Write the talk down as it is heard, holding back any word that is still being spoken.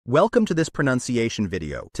Welcome to this pronunciation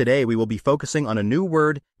video. Today we will be focusing on a new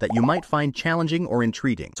word that you might find challenging or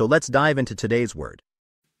intriguing. So let's dive into today's word.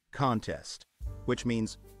 Contest, which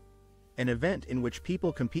means an event in which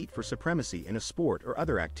people compete for supremacy in a sport or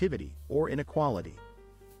other activity or inequality.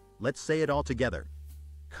 Let's say it all together.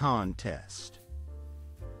 Contest.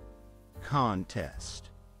 Contest.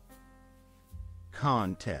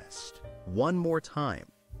 Contest. One more time.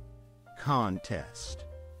 Contest.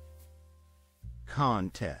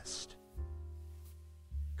 Contest.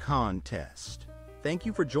 Contest. Thank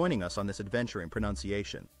you for joining us on this adventure in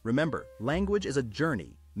pronunciation. Remember, language is a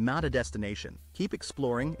journey, not a destination. Keep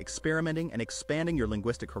exploring, experimenting, and expanding your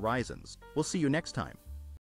linguistic horizons. We'll see you next time.